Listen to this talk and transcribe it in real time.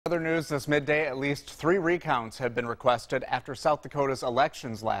Other news this midday, at least 3 recounts have been requested after South Dakota's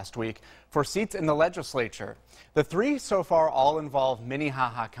elections last week for seats in the legislature. The 3 so far all involve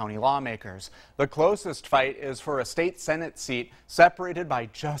Minnehaha County lawmakers. The closest fight is for a state Senate seat separated by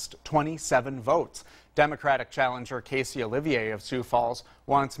just 27 votes. Democratic challenger Casey Olivier of Sioux Falls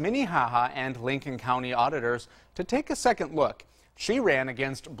wants Minnehaha and Lincoln County auditors to take a second look. She ran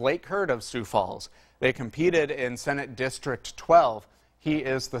against Blake Hurd of Sioux Falls. They competed in Senate District 12. He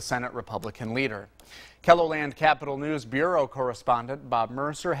is the Senate Republican leader. KELOLAND Capitol News Bureau correspondent Bob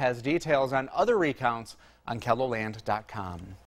Mercer has details on other recounts on KELOLAND.com.